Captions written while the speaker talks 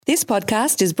This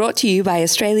podcast is brought to you by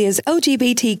Australia's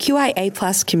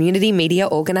LGBTQIA+ community media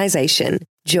organisation,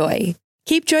 Joy.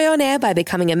 Keep Joy on air by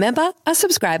becoming a member, a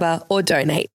subscriber, or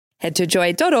donate. Head to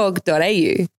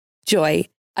joy.org.au. Joy,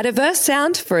 a diverse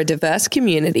sound for a diverse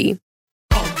community.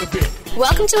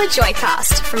 Welcome to a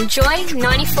Joycast from Joy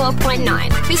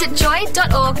 94.9. Visit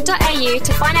joy.org.au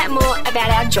to find out more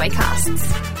about our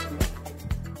Joycasts.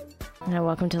 Now,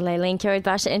 welcome to Layleen Kerry with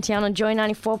Basha and Tiana on Joy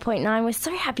 94.9. We're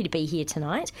so happy to be here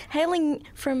tonight, hailing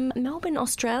from Melbourne,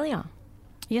 Australia.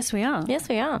 Yes, we are. Yes,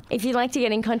 we are. If you'd like to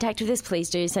get in contact with us,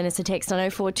 please do send us a text on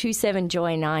 0427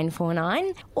 Joy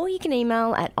 949, or you can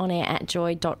email at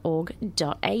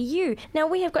onair@joy.org.au. Now,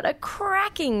 we have got a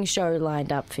cracking show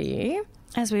lined up for you.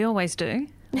 As we always do.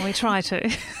 We try to.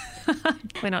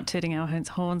 We're not tooting our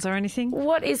horns or anything.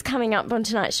 What is coming up on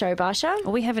tonight's show, Basha?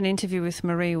 Well, we have an interview with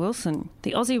Marie Wilson,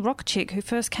 the Aussie rock chick who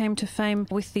first came to fame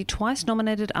with the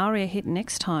twice-nominated ARIA hit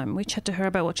Next Time. We chat to her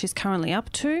about what she's currently up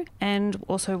to and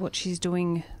also what she's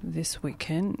doing this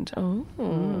weekend.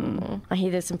 I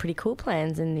hear there's some pretty cool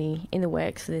plans in the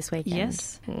works for this weekend.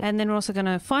 Yes. And then we're also going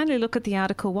to finally look at the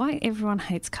article, Why Everyone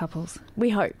Hates Couples. We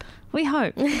hope. We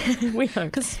hope. We hope.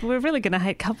 Because we're really going to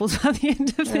hate couples by the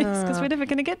end of this because we're never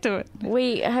going to get to it.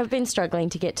 We have been struggling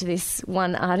to get to this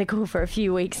one article for a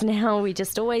few weeks now. We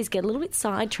just always get a little bit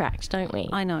sidetracked, don't we?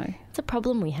 I know. It's a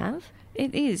problem we have.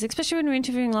 It is, especially when we're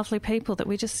interviewing lovely people, that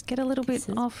we just get a little bit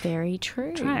off very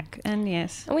true. track. And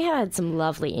yes. And we have had some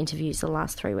lovely interviews the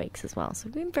last 3 weeks as well. So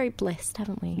we've been very blessed,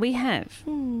 haven't we? We have.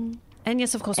 And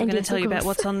yes, of course, we're going to tell you about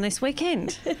what's on this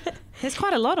weekend. There's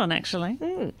quite a lot on, actually.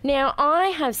 Now, I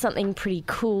have something pretty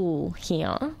cool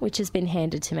here, which has been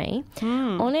handed to me.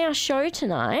 On our show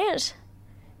tonight,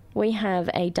 we have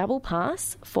a double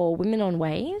pass for Women on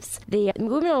Waves. The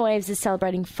Women on Waves is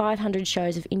celebrating 500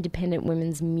 shows of independent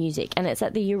women's music, and it's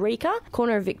at the Eureka,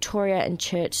 corner of Victoria and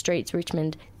Church Streets,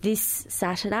 Richmond, this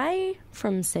Saturday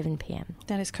from 7 p.m.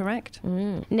 That is correct.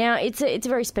 Now, it's a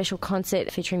very special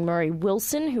concert featuring Marie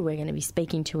Wilson, who we're going to be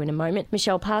speaking to in a moment,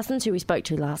 Michelle Parsons, who we spoke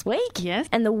to last week, yes,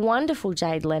 and the wonderful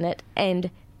Jade Leonard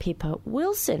and Pippa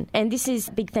Wilson. And this is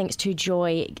big thanks to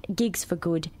Joy, Gigs for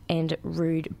Good and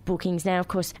Rude Bookings. Now, of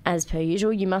course, as per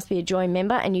usual, you must be a Joy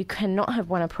member and you cannot have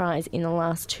won a prize in the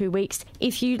last 2 weeks.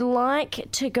 If you'd like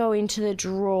to go into the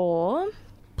draw,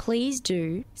 please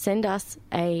do send us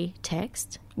a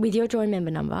text with your Joy member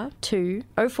number to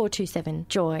 0427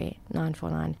 Joy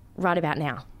 949 right about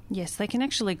now. Yes, they can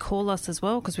actually call us as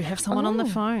well because we have someone on the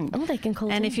phone. Oh, they can call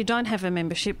us. And if you don't have a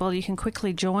membership, well, you can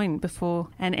quickly join before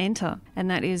and enter.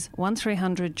 And that is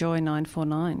 1300 Joy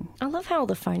 949. I love how all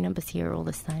the phone numbers here are all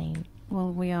the same.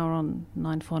 Well, we are on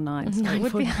 949, so it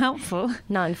would be helpful.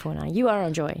 949. You are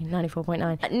on Joy,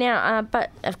 94.9. Now,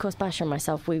 but of course, Basha and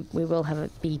myself, we will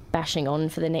be bashing on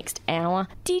for the next hour.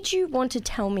 Did you want to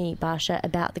tell me, Basha,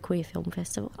 about the Queer Film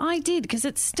Festival? I did, because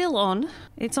it's still on.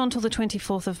 It's on till the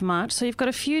 24th of March, so you've got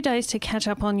a few days to catch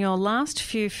up on your last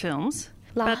few films.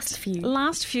 Last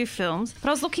few films. But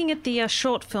I was looking at the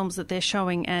short films that they're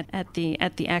showing at the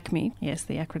ACME. Yes,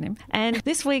 the acronym. And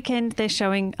this weekend they're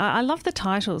showing. I love the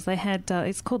titles. They had.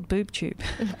 It's called Boob Tube.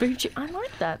 Boob Tube. I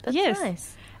like that. That's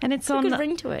nice. And it's a on. Good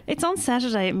ring to it. It's on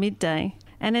Saturday at midday,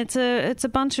 and it's a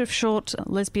bunch of short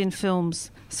lesbian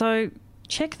films. So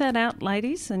check that out,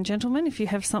 ladies and gentlemen, if you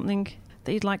have something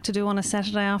that you'd like to do on a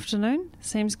Saturday afternoon.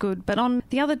 Seems good. But on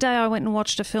the other day I went and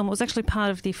watched a film. It was actually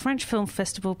part of the French Film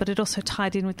Festival, but it also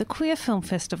tied in with the Queer Film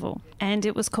Festival. And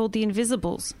it was called The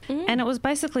Invisibles. And it was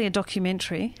basically a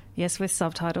documentary, yes, with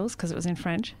subtitles because it was in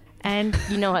French. And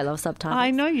you know I love subtitles.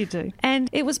 I know you do. And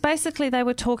it was basically they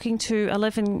were talking to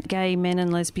 11 gay men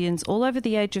and lesbians all over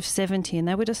the age of 70, and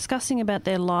they were discussing about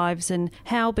their lives and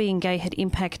how being gay had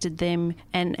impacted them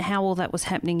and how all that was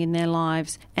happening in their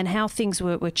lives and how things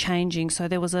were changing. So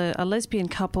there was a lesbian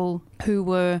couple who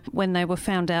were, when they were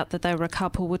found out that they were a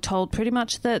couple, were told pretty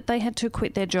much that they had to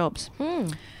quit their jobs.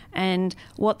 And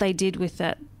what they did with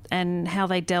that and how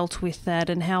they dealt with that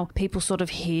and how people sort of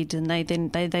hid and they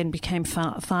then became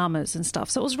farmers and stuff.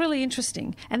 So it was really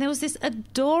interesting. And there was this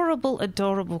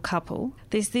adorable couple.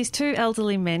 There's these two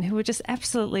elderly men who were just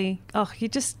absolutely, you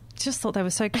just thought they were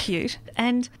so cute.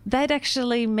 And they'd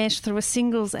actually met through a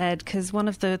singles ad because one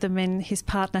of the men, his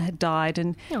partner had died,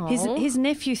 and his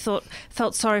nephew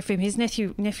felt sorry for him. His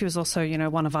nephew was also,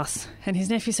 one of us. And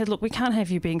his nephew said, look, we can't have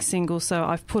you being single, so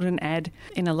I've put an ad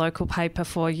in a local paper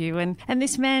for you. And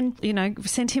this man,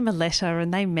 sent him a letter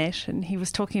and they met, and he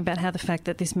was talking about how the fact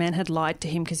that this man had lied to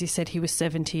him because he said he was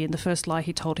 70, and the first lie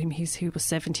he told him he was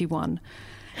 71.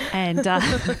 And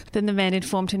then the man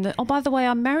informed him that, by the way,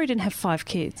 I'm married and have 5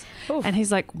 kids. Oof. And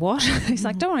he's like, what? He's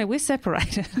like, don't worry, we're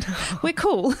separated. We're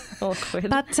cool. Awkward.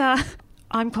 But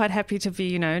I'm quite happy to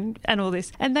be, and all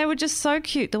this. And they were just so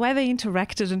cute. The way they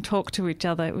interacted and talked to each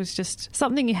other, it was just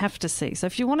something you have to see. So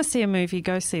if you want to see a movie,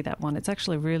 go see that one. It's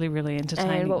actually really, really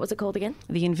entertaining. And what was it called again?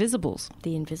 The Invisibles.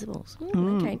 The Invisibles.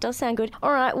 Okay, it does sound good.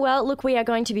 All right, well, look, we are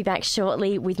going to be back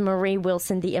shortly with Marie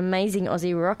Wilson, the amazing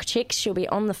Aussie rock chick. She'll be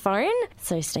on the phone,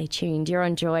 so stay tuned. You're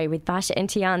on Joy with Basha and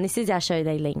Tian. This is our show,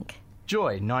 They Link.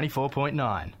 Joy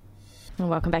 94.9. And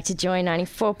welcome back to Joy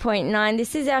 94.9.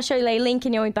 This is our show, Lay Link,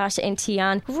 and you're with Basha and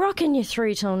Tian, rocking you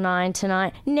through till 9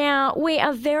 tonight. Now, we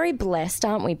are very blessed,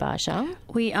 aren't we, Basha?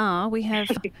 We are. We have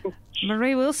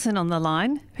Marie Wilson on the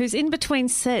line, who's in between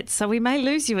sets, so we may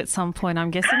lose you at some point,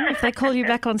 I'm guessing, if they call you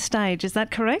back on stage. Is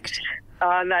that correct?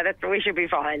 Oh, no, we should be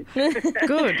fine.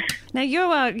 Good. Now,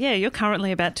 you're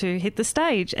currently about to hit the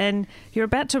stage, and you're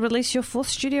about to release your 4th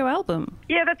studio album.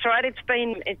 Yeah, that's right. It's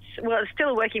still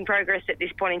a work in progress at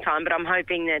this point in time, but I'm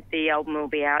hoping that the album will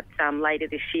be out later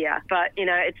this year. But,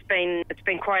 it's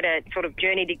been quite a sort of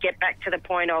journey to get back to the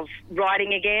point of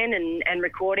writing again and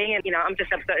recording, and, I'm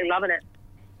just absolutely loving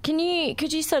it.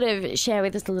 Could you sort of share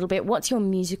with us a little bit, what's your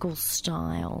musical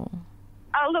style?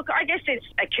 Oh, look, I guess it's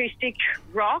acoustic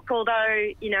rock, although,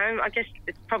 I guess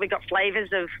it's probably got flavours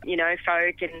of,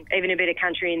 folk and even a bit of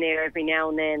country in there every now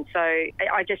and then. So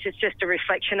I guess it's just a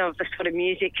reflection of the sort of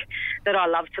music that I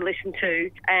love to listen to.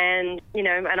 And,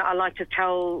 and I like to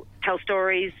tell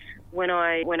stories when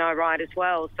I write as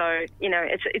well. So,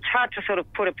 it's hard to sort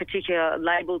of put a particular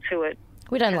label to it.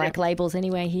 We don't like labels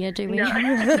anyway here, do we? No.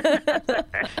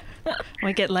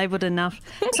 We get labelled enough.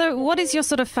 So what is your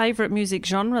sort of favourite music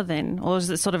genre then? Or is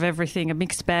it sort of everything, a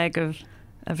mixed bag of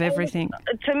everything?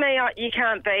 To me, you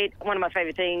can't beat. One of my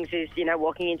favourite things is,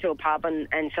 walking into a pub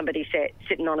and somebody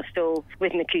sitting on a stool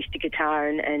with an acoustic guitar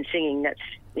and singing. That's,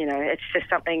 it's just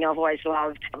something I've always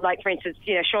loved. Like, for instance,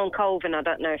 Sean Colvin, I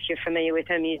don't know if you're familiar with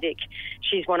her music.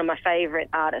 She's one of my favourite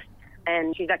artists.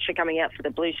 And she's actually coming out for the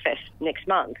Blues Fest next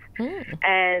month.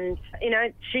 And,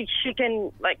 she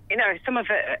can, some of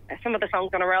the songs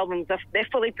on her albums, they're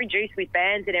fully produced with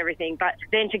bands and everything. But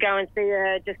then to go and see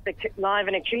her just live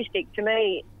and acoustic, to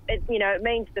me, it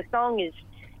means the song is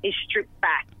stripped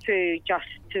back to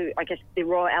I guess, the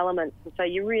raw elements. And so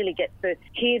you really get to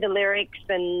hear the lyrics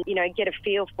and, get a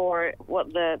feel for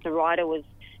what the writer was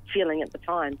feeling at the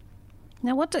time.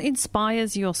 Now, what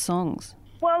inspires your songs?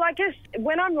 Well, I guess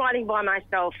when I'm writing by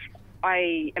myself,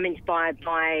 I am inspired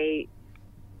by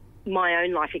my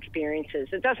own life experiences.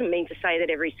 It doesn't mean to say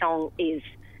that every song is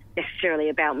necessarily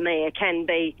about me. It can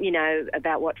be,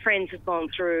 about what friends have gone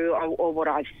through or what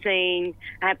I've seen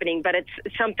happening, but it's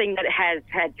something that has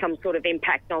had some sort of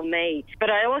impact on me. But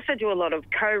I also do a lot of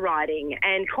co-writing,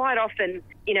 and quite often,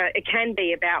 it can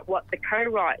be about what the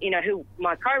who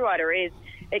my co-writer is.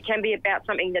 It can be about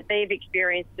something that they've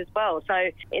experienced as well. So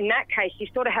in that case, you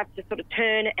sort of have to sort of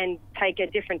turn and take a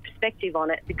different perspective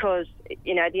on it, because, at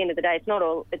the end of the day, it's not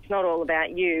all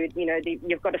about you.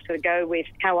 You've got to sort of go with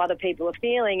how other people are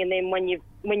feeling, and then when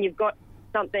you've got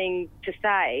something to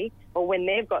say, or when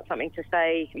they've got something to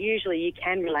say, usually you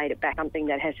can relate it back to something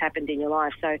that has happened in your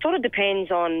life. So it sort of depends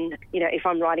on, if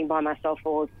I'm writing by myself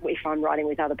or if I'm writing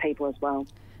with other people as well.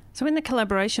 So in the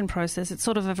collaboration process, it's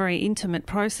sort of a very intimate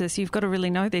process. You've got to really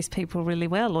know these people really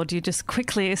well, or do you just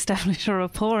quickly establish a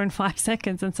rapport in 5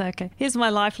 seconds and say, okay, here's my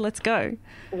life, let's go?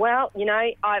 Well,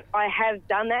 I have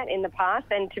done that in the past,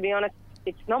 and to be honest,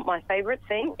 it's not my favourite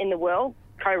thing in the world,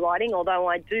 co-writing, although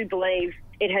I do believe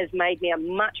it has made me a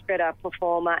much better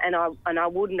performer, and I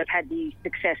wouldn't have had the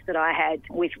success that I had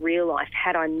with real life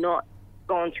had I not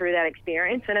gone through that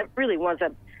experience. And it really was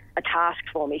a task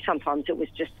for me. Sometimes it was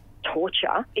just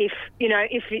torture. If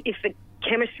the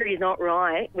chemistry is not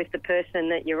right with the person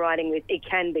that you're writing with, it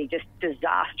can be just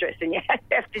disastrous, and you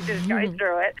have to just go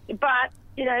through it. But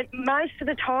most of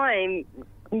the time,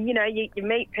 you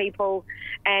meet people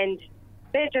and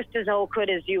they're just as awkward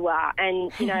as you are,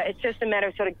 and it's just a matter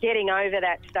of sort of getting over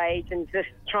that stage and just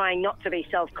trying not to be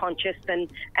self-conscious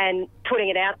and putting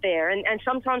it out there. And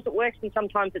sometimes it works and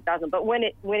sometimes it doesn't. But when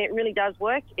it really does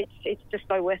work, it's just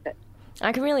so worth it.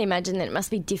 I can really imagine that it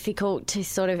must be difficult to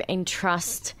sort of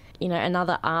entrust,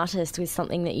 another artist with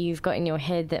something that you've got in your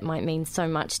head that might mean so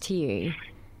much to you.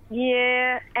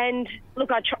 Yeah, and look,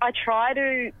 I try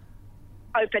to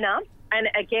open up, and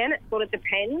again, it sort of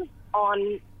depends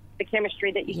on the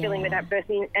chemistry that you're feeling with that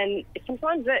person, and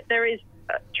sometimes there is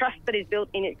trust that is built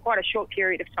in quite a short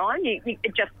period of time.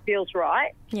 It just feels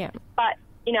right. Yeah. But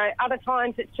other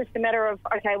times it's just a matter of,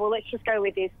 okay, well, let's just go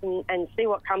with this and see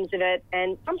what comes of it.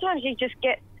 And sometimes you just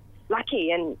get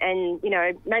lucky and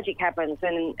magic happens,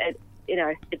 and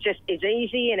it just is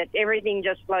easy, and everything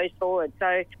just flows forward. So,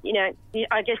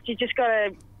 I guess you just got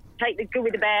to take the good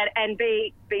with the bad and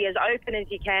be as open as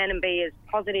you can and be as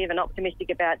positive and optimistic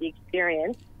about the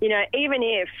experience. You know, even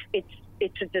if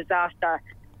it's a disaster,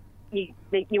 you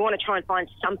want to try and find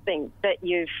something that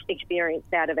you've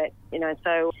experienced out of it, you know.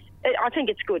 So I think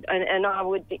it's good. And I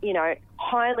would, you know,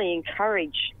 highly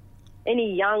encourage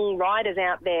any young writers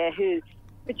out there who,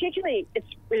 particularly, it's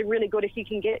really good if you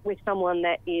can get with someone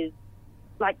that is,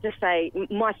 like, to say,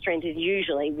 my strength is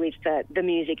usually with the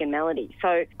music and melody.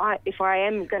 So if I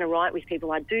am going to write with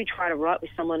people, I do try to write with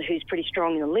someone who's pretty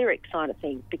strong in the lyric side of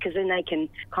things, because then they can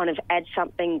kind of add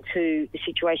something to the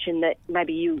situation that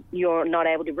maybe you're not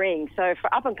able to bring. So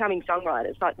for up-and-coming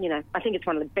songwriters, like, you know, I think it's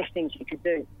one of the best things you could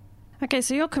do. Okay,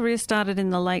 so your career started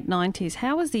in the late 90s.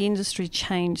 How has the industry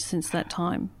changed since that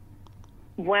time?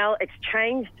 Well, it's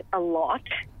changed a lot.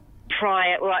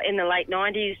 In the late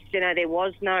 90s, you know, there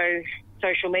was no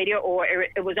social media, or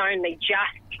it was only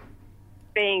just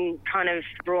being kind of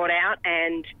brought out,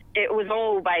 and it was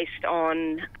all based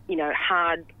on, you know,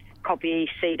 hard copy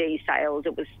CD sales.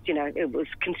 It was, you know, it was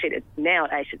considered,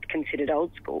 nowadays it's considered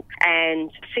old school. And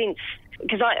since,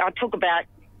 because I took about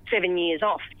 7 years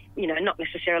off, you know, not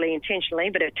necessarily intentionally,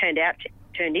 but it turned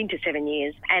into 7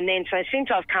 years. And then so since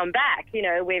I've come back, you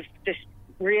know, we've just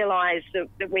realised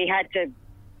that we had to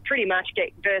pretty much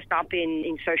get versed up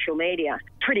in social media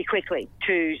pretty quickly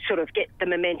to sort of get the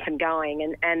momentum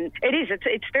going. And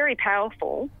it's very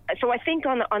powerful. So I think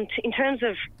in terms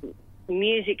of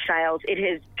music sales, it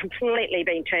has completely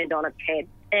been turned on its head.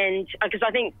 And because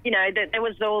I think, you know, that there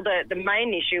was all the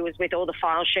main issue was with all the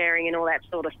file sharing and all that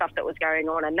sort of stuff that was going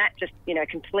on. And that just, you know,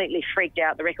 completely freaked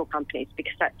out the record companies,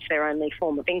 because that's their only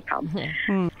form of income.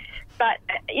 Mm-hmm. But,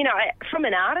 you know, from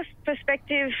an artist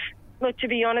perspective, look, to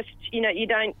be honest, you know, you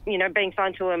don't, you know, being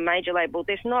signed to a major label,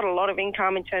 there's not a lot of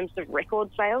income in terms of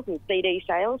record sales and CD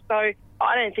sales. So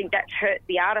I don't think that's hurt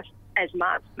the artist as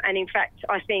much. And in fact,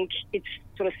 I think it's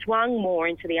sort of swung more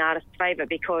into the artist's favour,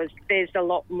 because there's a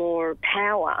lot more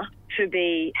power to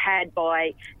be had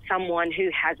by someone who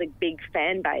has a big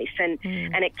fan base, and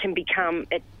it can become,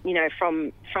 you know,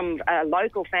 from a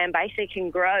local fan base, it can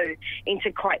grow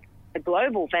into quite a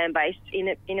global fan base in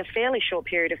a fairly short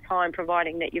period of time,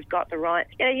 providing that you've got the right,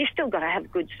 you know, you've still got to have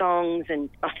good songs. And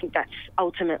I think that's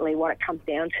ultimately what it comes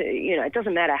down to. You know, it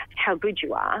doesn't matter how good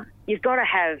you are, you've got to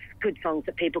have good songs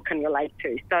that people can relate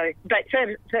to. So, but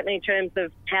certainly in terms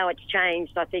of how it's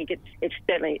changed, I think it's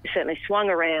certainly swung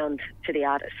around to the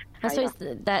artist. I suppose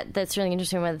that's really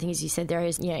interesting. One of the things you said there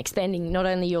is, you know, expanding not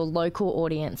only your local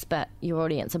audience, but your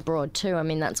audience abroad too. I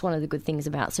mean, that's one of the good things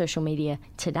about social media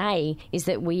today, is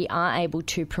that we are able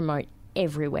to promote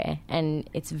everywhere, and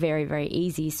it's very, very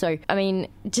easy. So, I mean,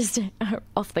 just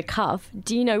off the cuff,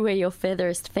 do you know where your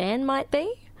furthest fan might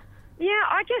be? Yeah,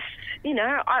 I guess, you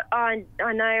know, I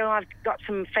know I've got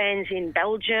some fans in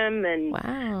Belgium, and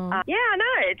wow. Yeah, I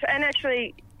know. And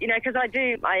actually, you know, because I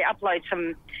upload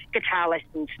some guitar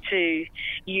lessons to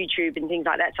YouTube and things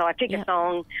like that. So I pick a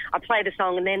song, I play the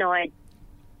song, and then I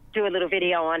do a little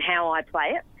video on how I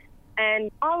play it.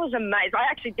 And I was amazed. I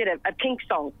actually did a Pink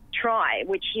song, Try,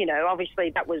 which, you know,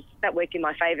 obviously that worked in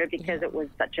my favour, because it was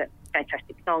such a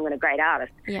fantastic song and a great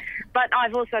artist. Yeah. But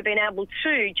I've also been able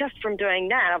to, just from doing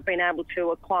that, I've been able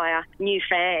to acquire new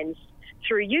fans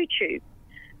through YouTube.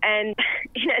 And,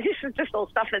 you know, this is just all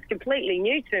stuff that's completely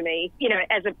new to me. You know,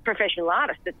 as a professional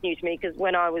artist, it's new to me, because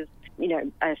when I was, you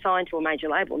know, assigned to a major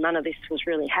label, none of this was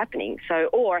really happening. So,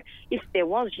 or if there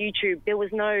was YouTube, there was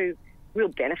no real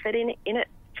benefit in it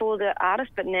for the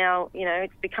artist. But now, you know,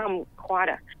 it's become quite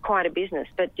a business.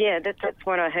 But yeah, that's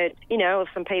when I heard, you know, of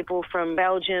some people from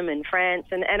Belgium and France,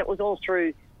 and it was all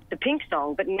through the Pink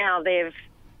song. But now they're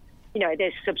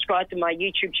subscribed to my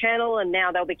YouTube channel, and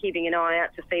now they'll be keeping an eye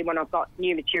out to see when I've got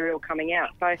new material coming out.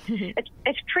 So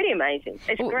it's pretty amazing.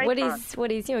 It's great fun.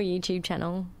 What is your YouTube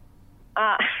channel?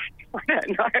 I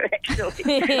don't know, actually.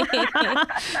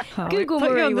 Google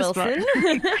Marie Wilson.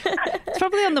 It's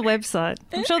probably on the website.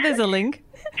 I'm sure there's a link.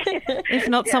 If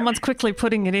not, someone's quickly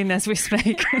putting it in as we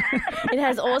speak. It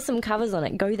has awesome covers on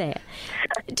it. Go there.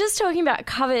 Just talking about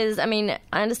covers, I mean,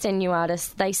 I understand new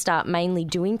artists, they start mainly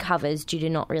doing covers due to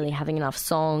not really having enough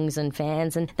songs and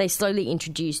fans, and they slowly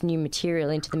introduce new material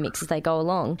into the mix as they go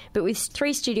along. But with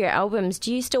 3 studio albums,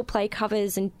 do you still play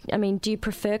covers? And, I mean, do you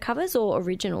prefer covers or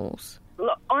originals?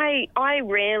 Look, I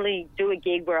rarely do a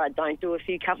gig where I don't do a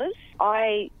few covers.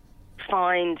 I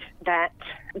find that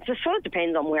it just sort of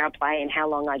depends on where I play and how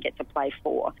long I get to play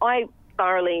for. I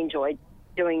thoroughly enjoy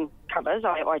doing covers.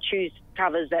 I choose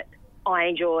covers that I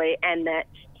enjoy and that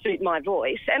suit my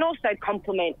voice, and also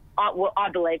I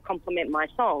believe complement my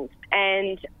songs.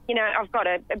 And, you know, I've got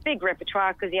a big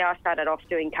repertoire, because, I started off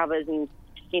doing covers and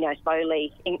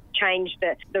slowly changed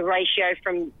the ratio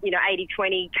from,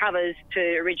 80-20 covers to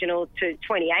original to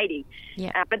 20-80.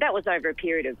 Yeah. But that was over a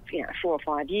period of, 4 or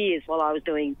 5 years while I was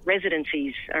doing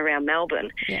residencies around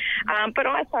Melbourne. Yeah. But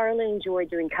I thoroughly enjoy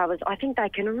doing covers. I think they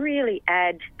can really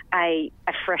add a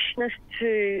freshness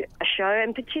to a show,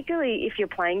 and particularly if you're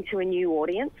playing to a new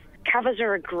audience. Covers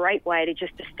are a great way to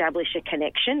just establish a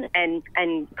connection and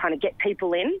kind of get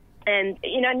people in. And,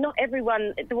 not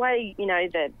everyone, the way,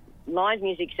 the live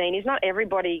music scene is, not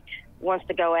everybody wants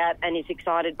to go out and is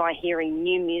excited by hearing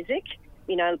new music.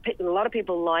 A lot of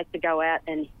people like to go out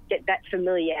and get that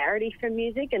familiarity for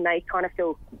music, and they kind of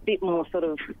feel a bit more sort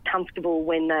of comfortable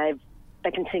when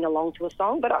they can sing along to a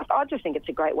song. But I just think it's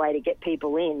a great way to get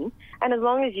people in. And as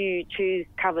long as you choose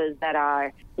covers that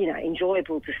are,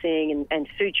 enjoyable to sing and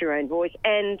suit your own voice,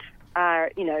 and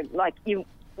are, like you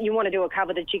want to do a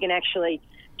cover that you can actually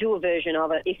do a version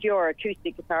of it. If you're an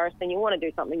acoustic guitarist, then you want to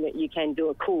do something that you can do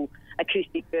a cool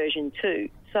acoustic version too.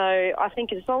 So I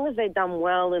think as long as they're done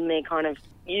well and they're kind of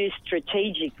used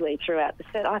strategically throughout the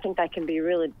set, I think they can be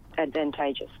really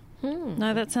advantageous.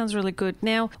 No, that sounds really good.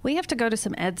 Now, we have to go to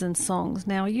some ads and songs.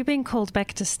 Now, are you being called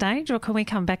back to stage, or can we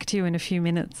come back to you in a few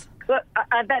minutes? Look,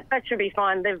 that should be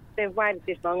fine. They've waited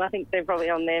this long. I think they're probably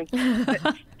on their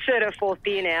third or fourth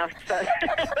beer now, so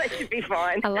they should be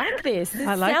fine. I like this.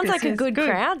 I like sounds this. like a good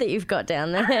crowd that you've got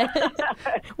down there.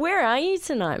 Where are you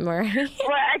tonight, Marie?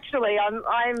 Well, actually,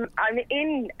 I'm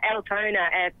in Altona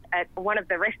at one of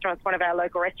the restaurants, one of our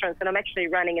local restaurants, and I'm actually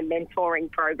running a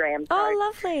mentoring program. So Oh,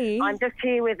 lovely. I'm just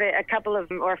here with a couple of,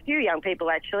 or a few young people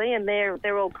actually, and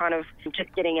they're all kind of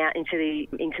just getting out into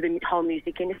the whole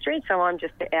music industry. So I'm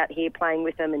just out here playing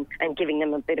with them and giving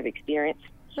them a bit of experience.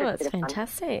 Oh, that's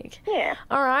fantastic. Yeah.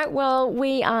 All right. Well,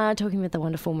 we are talking with the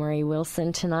wonderful Marie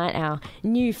Wilson tonight, our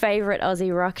new favourite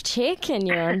Aussie rock chick, and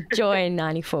you're on Joy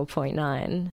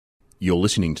 94.9. You're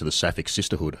listening to the Sapphic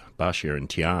Sisterhood, Basia and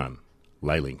Tian,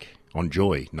 Laylink, on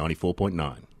Joy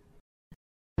 94.9.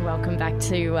 Welcome back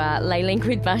to Laylink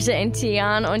with Basha and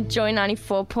Tian on Joy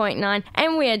 94.9.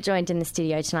 And we are joined in the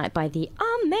studio tonight by the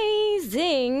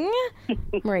amazing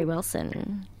Marie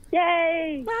Wilson.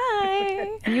 Yay!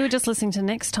 Bye! And you were just listening to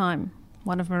Next Time,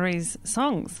 one of Marie's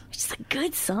songs. Which is a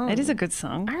good song. It is a good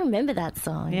song. I remember that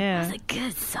song. Yeah. It was a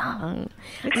good song.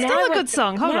 It's still a good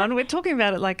song. Hold on, we're talking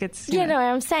about it like it's... Yeah, no,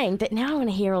 I'm saying, but now I want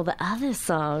to hear all the other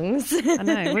songs. I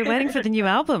know, we're waiting for the new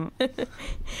album.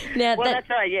 Now, Well, that's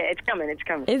right. Yeah, it's coming. It's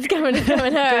coming. All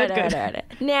right.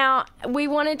 Now, we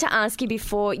wanted to ask you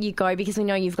before you go, because we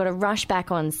know you've got to rush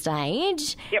back on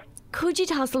stage. Yep. Could you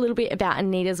tell us a little bit about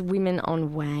Anita's Women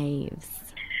on Waves?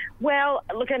 Well,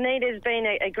 look, Anita's been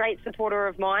a great supporter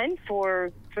of mine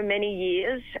for many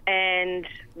years, and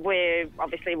we're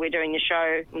doing the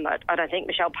show. I don't think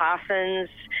Michelle Parsons.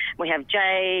 We have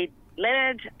Jade,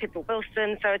 Leonard, Pippa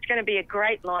Wilson, so it's going to be a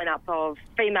great lineup of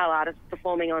female artists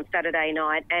performing on Saturday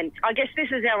night. And I guess this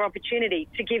is our opportunity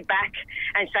to give back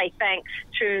and say thanks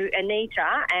to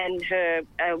Anita and her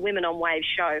Women on Waves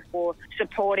show for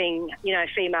supporting,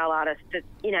 female artists. That,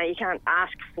 you can't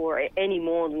ask for it any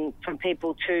more than from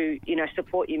people to,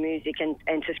 support your music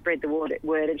and to spread the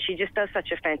word. And she just does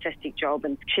such a fantastic job,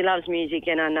 and she loves music,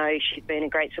 and I know she's been a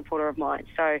great supporter of mine.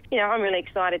 So, I'm really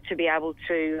excited to be able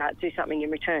to do something in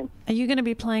return. Are you going to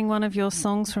be playing one of your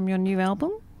songs from your new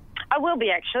album? I will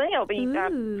be, actually. I'll be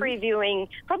previewing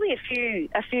probably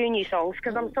a few new songs,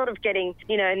 because I'm sort of getting,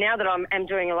 now that I'm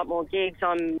doing a lot more gigs,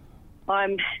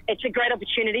 it's a great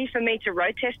opportunity for me to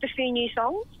road test a few new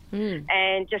songs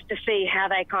and just to see how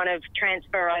they kind of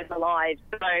transfer over live.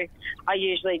 So I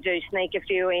usually do sneak a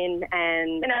few in,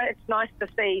 and it's nice to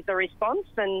see the response,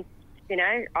 and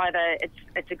either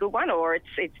it's a good one or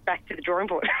it's back to the drawing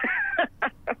board.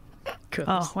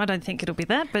 Oh, I don't think it'll be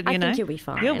that, but I think you'll be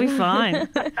fine. You'll be fine.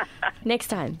 Next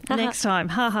time. Next time.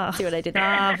 Ha. See what I did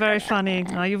there? Very funny.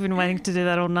 Oh, you've been waiting to do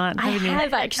that all night, haven't you? I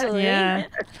have, actually. Yeah.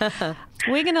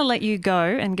 We're going to let you go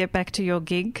and get back to your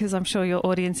gig, because I'm sure your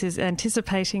audience is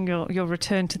anticipating your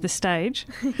return to the stage.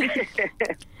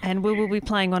 And we will be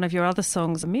playing one of your other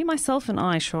songs, Me, Myself and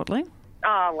I, shortly.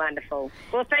 Oh, wonderful.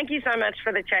 Well, thank you so much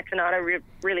for the chat tonight. I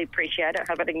really appreciate it. I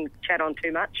hope I didn't chat on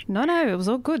too much. No, it was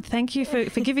all good. Thank you for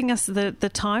giving us the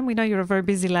time. We know you're a very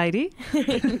busy lady.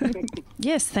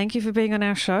 Yes, thank you for being on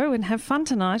our show, and have fun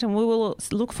tonight, and we will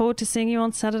look forward to seeing you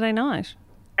on Saturday night.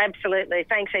 Absolutely.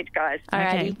 Thanks heaps, guys. All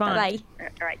right. Okay, bye. Bye.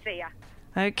 All right, see ya.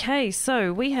 Okay,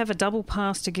 so we have a double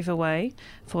pass to give away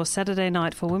for Saturday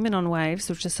night for Women on Waves,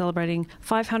 which is celebrating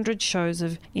 500 shows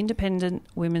of independent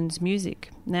women's music.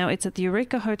 Now, it's at the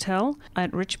Eureka Hotel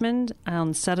at Richmond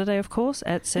on Saturday, of course,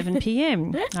 at 7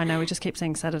 p.m. I know, we just keep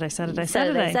saying Saturday. It's this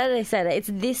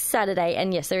Saturday,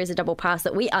 and yes, there is a double pass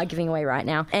that we are giving away right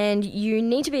now. And you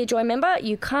need to be a Joy member.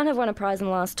 You can't have won a prize in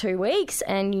the last 2 weeks,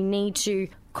 and you need to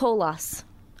call us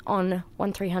on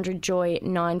 1300 Joy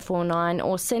 949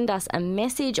 or send us a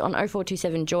message on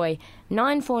 0427 Joy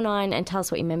 949 and tell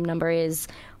us what your member number is.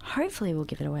 Hopefully we'll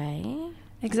give it away.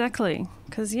 Exactly,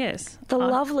 because yes. The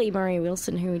lovely Marie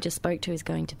Wilson, who we just spoke to, is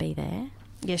going to be there.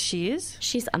 Yes, she is.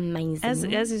 She's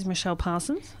amazing. As is Michelle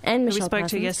Parsons. And Michelle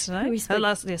Parsons. Who we spoke to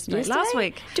yesterday. Last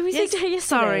week. Did we speak to her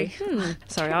yesterday?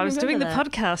 Sorry, I was doing the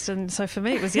podcast, and so for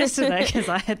me it was yesterday because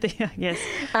I had the... yes.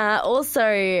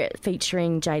 Also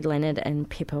featuring Jade Leonard and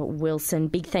Pippa Wilson.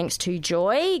 Big thanks to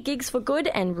Joy, Gigs for Good,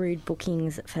 and Rude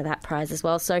Bookings for that prize as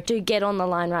well. So do get on the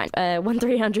line right,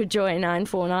 1300 Joy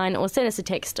 949, or send us a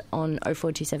text on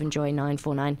 0427 Joy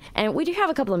 949. And we do have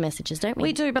a couple of messages, don't we?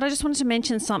 We do, but I just wanted to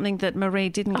mention something that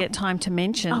Marie didn't get time to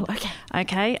mention. Oh, okay.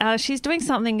 Okay. She's doing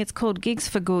something, it's called Gigs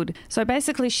for Good. So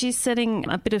basically she's setting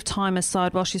a bit of time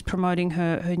aside while she's promoting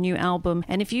her new album.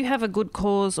 And if you have a good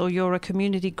cause or you're a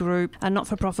community group, a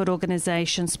not-for-profit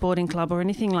organisation, sporting club or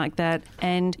anything like that,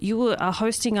 and you are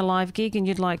hosting a live gig and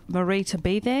you'd like Marie to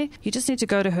be there, you just need to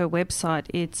go to her website.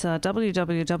 It's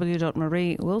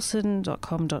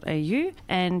www.mariewilson.com.au,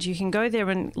 and you can go there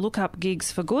and look up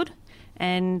Gigs for Good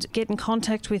and get in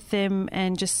contact with them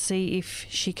and just see if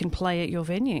she can play at your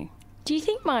venue. Do you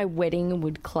think my wedding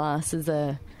would class as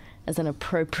an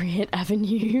appropriate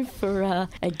avenue for a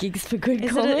Gigs for Good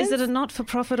cause? Is it a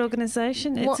not-for-profit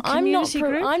organisation? It's a community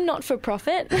group? I'm not for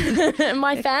profit.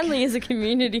 My family is a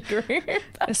community group.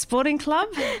 A sporting club?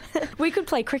 We could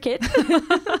play cricket.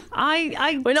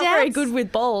 We're not very good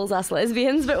with balls, us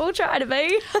lesbians, but we'll try to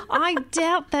be. I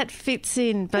doubt that fits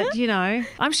in, but,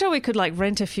 I'm sure we could,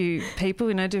 rent a few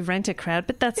people, do rent a crowd,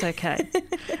 but that's okay.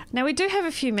 Now, we do have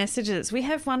a few messages. We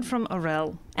have one from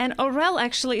Aurel. And Aurel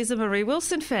actually is a Marie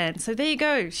Wilson fan. So there you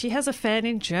go. She has a fan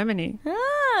in Germany.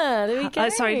 Ah, there we go.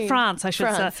 Sorry, France, I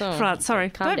should say. France, sorry.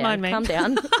 Don't mind me. Calm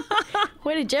down.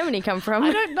 Where did Germany come from?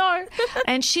 I don't know.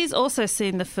 And she's also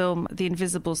seen the film The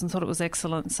Invisibles and thought it was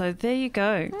excellent. So there you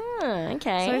go. Ah,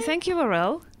 okay. So thank you,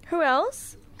 Aurel. Who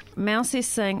else? Mouse is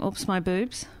saying, oops, my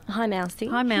boobs. Hi, Mousy.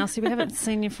 Hi, Mousy. We haven't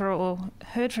seen you or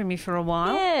heard from you for a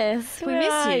while. Yes, we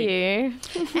miss you.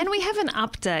 And we have an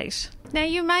update. Now,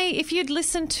 you may, if you'd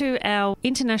listened to our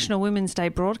International Women's Day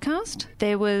broadcast,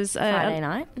 there was Friday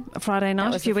night a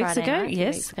few weeks ago.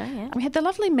 Yes, we had the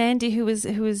lovely Mandy who was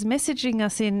messaging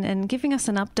us in and giving us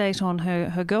an update on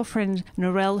her girlfriend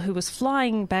Narelle, who was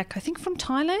flying back, I think, from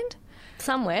Thailand.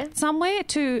 Somewhere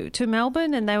to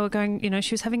Melbourne, and they were going,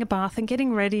 she was having a bath and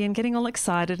getting ready and getting all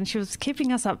excited, and she was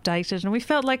keeping us updated, and we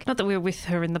felt like, not that we were with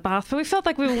her in the bath, but we felt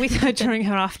like we were with her during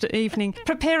her after evening,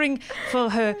 preparing for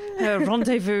her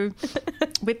rendezvous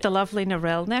with the lovely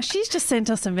Narelle. Now, she's just sent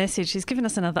us a message. She's given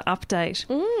us another update,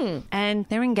 and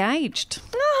they're engaged.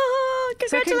 Congratulations.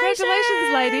 So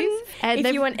congratulations, ladies. And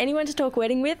if you want anyone to talk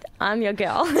wedding with, I'm your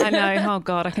girl. I know. Oh,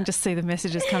 God, I can just see the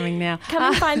messages coming now. Come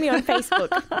and find me on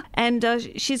Facebook. And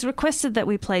she's requested that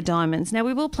we play Diamonds. Now,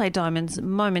 we will play Diamonds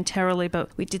momentarily, but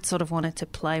we did sort of wanted to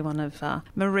play one of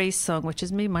Marie's song, which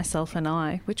is Me, Myself and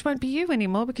I, which won't be you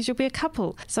anymore because you'll be a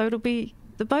couple. So it'll be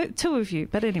the two of you.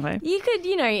 But anyway. You could,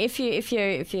 if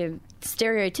you're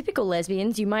stereotypical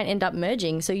lesbians, you might end up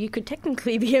merging, so you could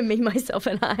technically be a Me, Myself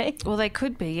and I. Well, they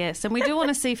could be, yes. And we do want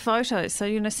to see photos,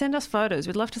 so, send us photos.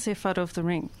 We'd love to see a photo of the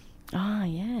ring. Oh,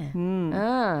 yeah.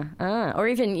 Or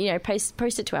even,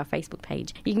 post it to our Facebook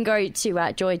page. You can go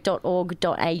to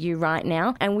joy.org.au right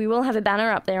now, and we will have a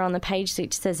banner up there on the page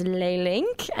which says Lay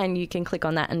Link, and you can click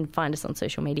on that and find us on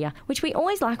social media, which we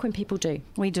always like when people do.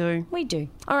 We do.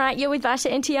 All right, you're with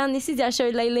Basha and Tian. This is our show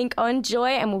Lay Link on Joy,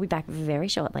 and we'll be back very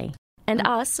shortly. And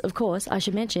us, of course, I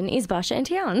should mention, is Basha and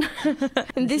Tian.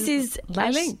 And this is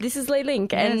Lay Link. This is Lay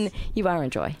Link, yes. And you are on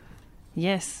Joy.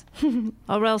 Yes.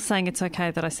 Aurel's saying it's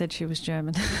okay that I said she was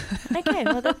German. Okay,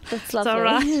 well, that's lovely. It's all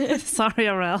right. Sorry,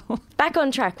 Aurel. Back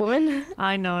on track, woman.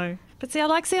 I know. But I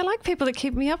like people that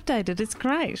keep me updated. It's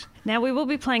great. Now, we will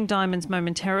be playing Diamonds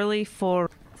momentarily for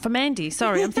Mandy.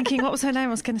 Sorry, I'm thinking, what was her name?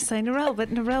 I was going to say Narelle, but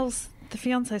Narelle's the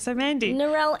fiancé, so Mandy.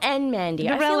 Narelle and Mandy.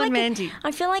 Mandy.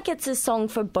 I feel like it's a song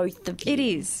for both of you. It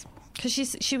is.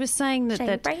 Because she was saying that...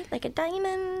 Shine bright like a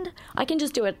diamond. I can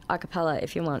just do it a cappella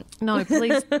if you want. No,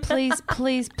 please don't.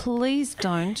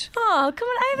 Oh, come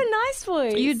on, I have a nice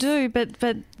voice. You do, but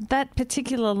that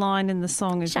particular line in the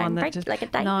song is Shine one that... bright like a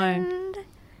diamond. No.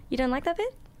 You don't like that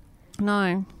bit?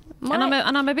 No.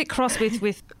 And I'm a bit cross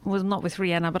with not with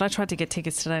Rihanna, but I tried to get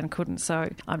tickets today and couldn't, so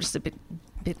I'm just a bit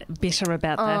bitter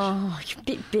about that. Oh, you're a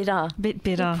bit bitter. Bit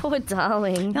bitter. Poor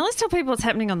darling. Now let's tell people what's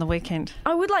happening on the weekend.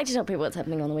 I would like to tell people what's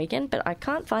happening on the weekend, but I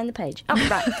can't find the page. Oh,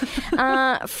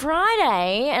 right.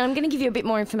 Friday, and I'm going to give you a bit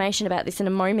more information about this in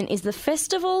a moment, is the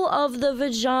Festival of the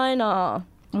Vagina.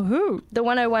 Woohoo! The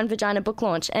 101 Vagina book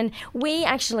launch. And we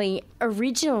actually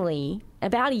originally,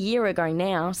 about a year ago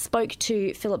now, spoke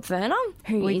to Philip Werner,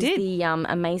 who is the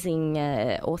amazing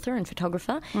author and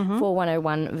photographer for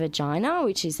 101 Vagina,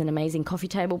 which is an amazing coffee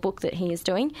table book that he is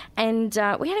doing. And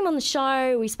we had him on the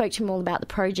show. We spoke to him all about the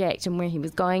project and where he was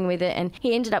going with it. And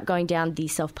he ended up going down the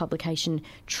self-publication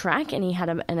track, and he had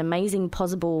an amazing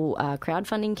possible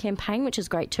crowdfunding campaign, which is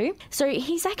great too. So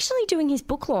he's actually doing his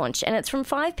book launch, and it's from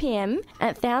 5 p.m.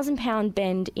 at £1,000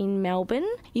 Bend in Melbourne.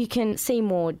 You can see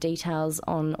more details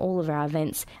on all of our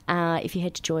events if you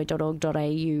head to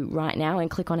joy.org.au right now and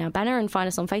click on our banner and find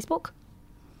us on Facebook.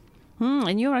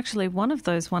 And you're actually one of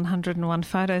those 101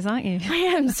 photos, aren't you? I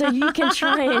am, so you can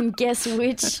try and guess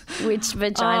which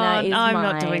vagina is I'm mine.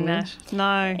 not doing that.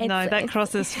 No, that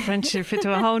crosses friendship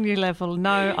to a whole new level.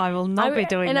 No, I will not be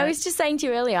doing that. And I was just saying to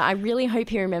you earlier, I really hope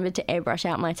he remembered to airbrush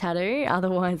out my tattoo,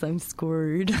 otherwise I'm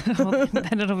screwed. Well,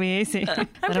 then it'll be easy.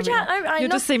 You'll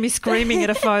just see me screaming at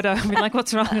a photo and be like,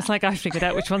 what's wrong? It's like, I figured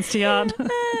out which one's Tian.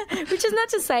 Which is not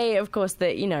to say, of course,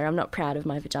 that, I'm not proud of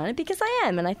my vagina, because I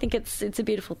am, and I think it's a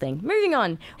beautiful thing. Moving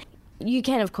on. You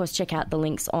can, of course, check out the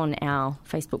links on our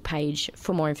Facebook page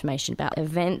for more information about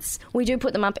events. We do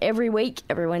put them up every week,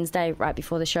 every Wednesday, right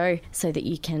before the show, so that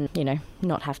you can,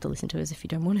 not have to listen to us if you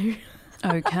don't want to.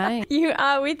 Okay. You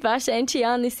are with Basha and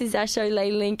Tian. This is our show, Lay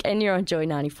Link, and you're on Joy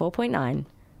 94.9.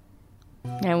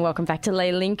 And welcome back to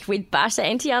Lay Link with Basha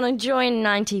and Tian on Joy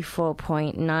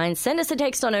 94.9. Send us a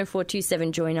text on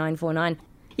 0427 Joy 949.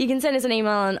 You can send us an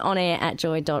email on air at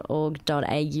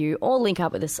joy.org.au or link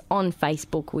up with us on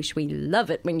Facebook, which we love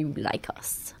it when you like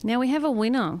us. Now we have a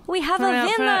winner. We have a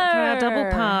winner. For our double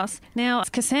pass. Now it's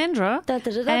Cassandra.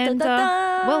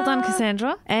 Well done,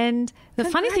 Cassandra. And the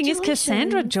funny thing is,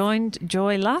 Cassandra joined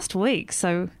Joy last week,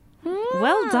 so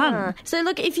well done. So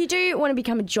look, if you do want to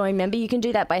become a Joy member, you can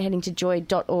do that by heading to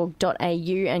joy.org.au,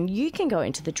 and you can go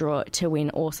into the draw to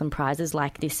win awesome prizes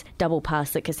like this double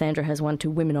pass that Cassandra has won to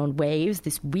Women on Waves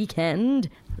this weekend.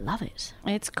 Love it.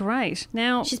 It's great.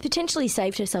 Now she's potentially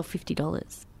saved herself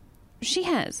 $50. She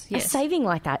has, yes. A saving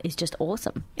like that is just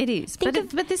awesome. It is, but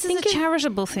this is a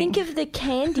charitable thing. Think of the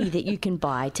candy that you can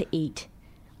buy to eat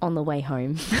on the way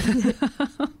home.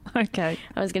 Okay.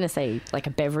 I was going to say like a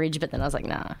beverage, but then I was like,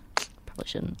 nah, probably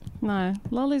shouldn't. No,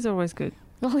 lollies are always good.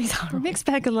 Lollies are. A mixed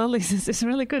bag of lollies is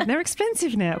really good. They're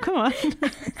expensive now. Come on.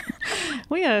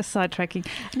 We are sidetracking.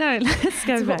 No, let's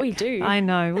go back. That's what we do. I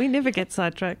know. We never get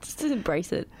sidetracked. Just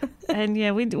embrace it. And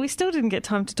yeah, we still didn't get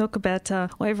time to talk about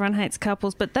why everyone hates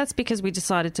couples, but that's because we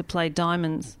decided to play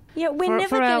diamonds. Yeah, we're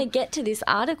never going to get to this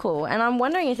article, and I'm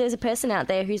wondering if there's a person out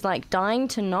there who's like dying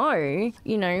to know,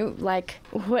 like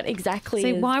what exactly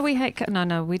See, why we hate...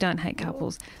 No, we don't hate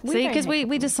couples. See, because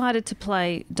we decided to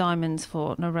play diamonds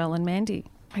for Narelle and Mandy.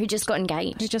 Who just got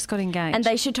engaged. And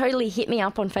they should totally hit me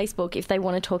up on Facebook if they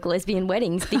want to talk lesbian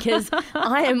weddings, because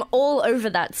I am all over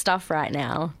that stuff right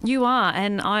now. You are,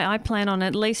 and I plan on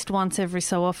at least once every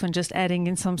so often just adding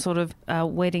in some sort of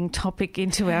wedding topic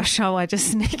into our show. I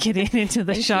just sneak it into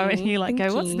the show and you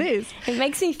go, what's this? It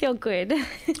makes me feel good.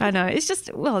 I know. It's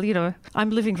just, I'm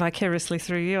living vicariously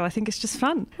through you. I think it's just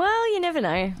fun. Well, you never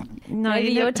know. No, Maybe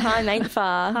your time ain't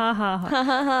far. Ha, ha, ha. Ha,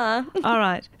 ha, ha. All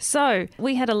right. So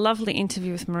we had a lovely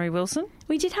interview with Marie Wilson.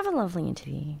 We did have a lovely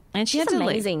interview. And she's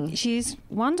amazing. She's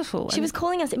wonderful. She was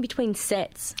calling us in between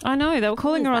sets. I know. They were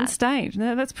calling her on stage.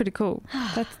 No, that's pretty cool.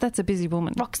 That's a busy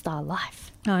woman. Rockstar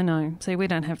life. I know. See, we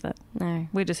don't have that. No.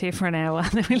 We're just here for an hour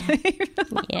and then we leave.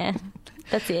 Yeah,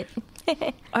 that's it.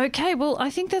 Okay, well, I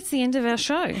think that's the end of our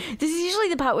show. This is usually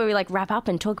the part where we wrap up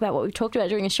and talk about what we've talked about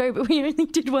during a show, but we only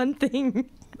did one thing.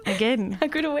 Again. How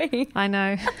good are we? I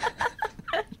know.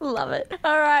 Love it.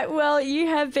 All right, well, you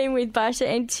have been with Basha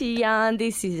and Tian.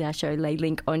 This is our show, Lay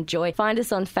Link on Joy. Find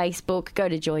us on Facebook. Go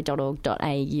to joy.org.au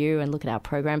and look at our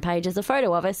program page. There's a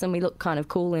photo of us and we look kind of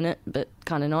cool in it, but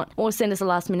kind of not. Or send us a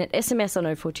last-minute SMS on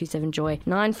 0427 Joy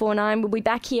 949. We'll be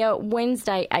back here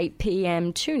Wednesday, 8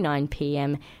 p.m. to 9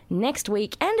 p.m. next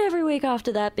week and every week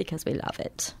after that because we love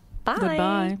it. Bye.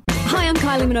 Goodbye. Hi, I'm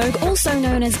Kylie Minogue, also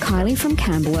known as Kylie from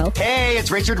Camberwell. Hey, it's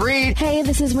Richard Reed. Hey,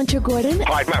 this is Winter Gordon.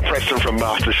 Hi, Matt Preston from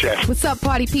MasterChef. What's up,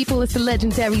 party people? It's the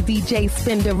legendary DJ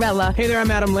Spinderella. Hey there,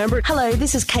 I'm Adam Lambert. Hello,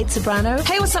 this is Kate Sobrano.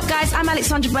 Hey, what's up, guys? I'm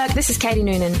Alexandra Burke. This is Katie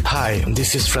Noonan. Hi,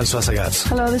 this is Francois Sagatz.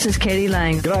 Hello, this is Katie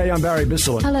Lang. G'day, I'm Barry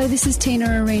Bissell. Hello, this is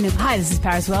Tina Arena. Hi, this is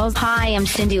Paris Wells. Hi, I'm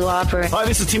Cindy Lauper. Hi,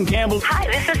 this is Tim Campbell. Hi,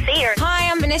 this is Sear.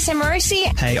 Hi, I'm Vanessa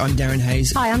Marusi. Hey, I'm Darren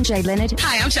Hayes. Hi, I'm Jade Leonard.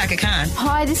 Hi, I'm Shaka Khan.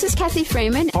 Hi, this is Kathy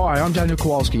Freeman. Hi, I'm Daniel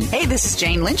Kowalski. Hey, this is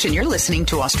Jane Lynch, and you're listening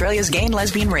to Australia's gay and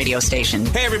lesbian radio station.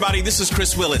 Hey, everybody, this is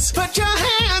Chris Willis. Put your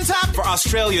hands up for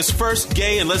Australia's first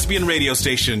gay and lesbian radio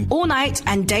station. All night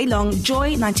and day long,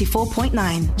 Joy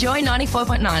 94.9. Joy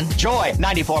 94.9. Joy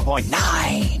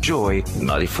 94.9. Joy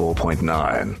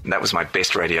 94.9. That was my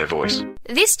best radio voice.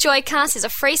 This Joycast is a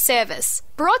free service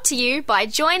brought to you by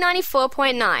Joy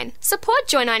 94.9. Support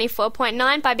Joy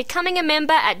 94.9 by becoming a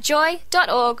member at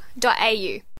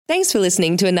joy.org.au. Thanks for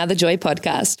listening to another Joy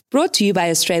podcast, brought to you by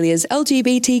Australia's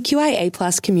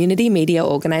LGBTQIA+ community media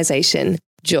organisation,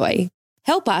 Joy.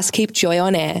 Help us keep Joy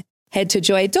on air. Head to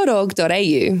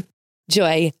joy.org.au.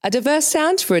 Joy, a diverse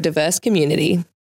sound for a diverse community.